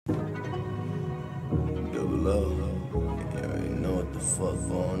love. You already know what the fuck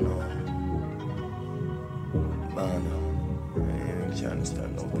going on. BANA, I ain't trying to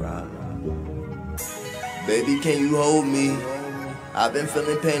start no problem. Baby, can you hold me? I've been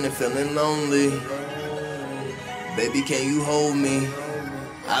feeling pain and feeling lonely. Baby, can you hold me?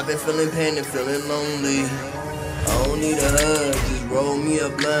 I've been feeling pain and feeling lonely. I don't need a hug, just roll me a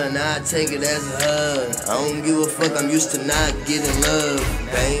blunt, I take it as a hug. I don't give a fuck, I'm used to not getting love.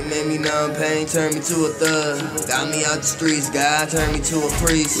 Pain made me numb, pain turned me to a thug. Got me out the streets, God turned me to a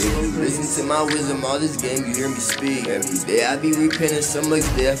priest. If you listen to my wisdom, all this game, you hear me speak. Every day I be repenting so much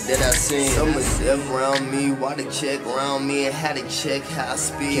death that I seen. So much death around me, water check around me, and had to check how I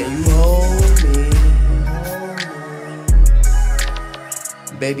speak. Can you hold me?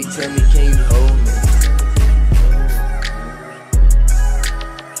 Baby, tell me, can you hold me?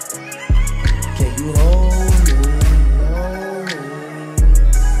 Can you hold me?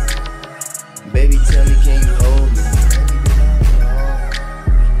 Baby, tell me, can you hold me?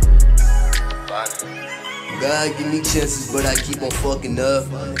 God give me chances, but I keep on fucking up.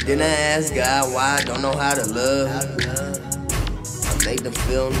 Then I ask God why I don't know how to love. I make them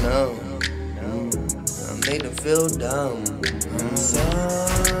feel numb. I make them feel dumb. I'm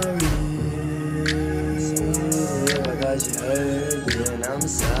sorry if I got you hurt, then I'm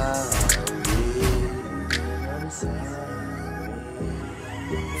sorry.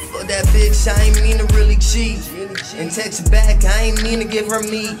 For that bitch, I ain't mean to really cheat. And text her back, I ain't mean to give her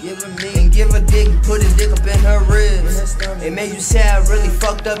meat. And give her dick, put a dick up in her ribs. It made you say I really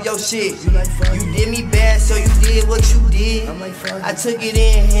fucked up your shit. You did me bad, so you did what you did. I took it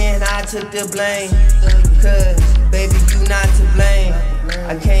in hand, I took the blame. Cause, baby, you not to blame.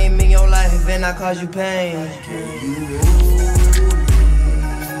 I came in your life and I caused you pain.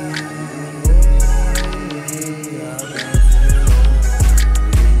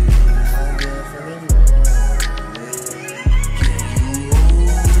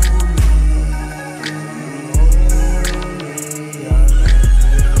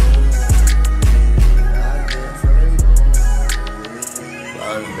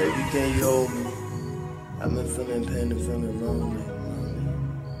 Baby, can you hold me? I've been feeling pain and feeling lonely.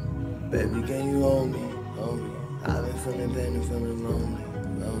 Baby, can you hold me? Hold me. I've been feeling pain and feeling lonely.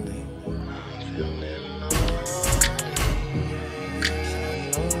 Lonely.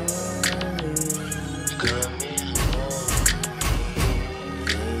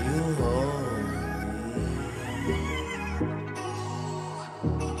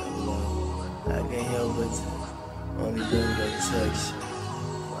 I can't help but only do but touch.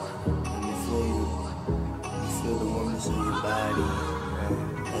 When you feel the warmness of your body, I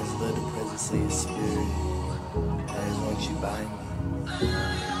just love the presence of your spirit. I just want you by me.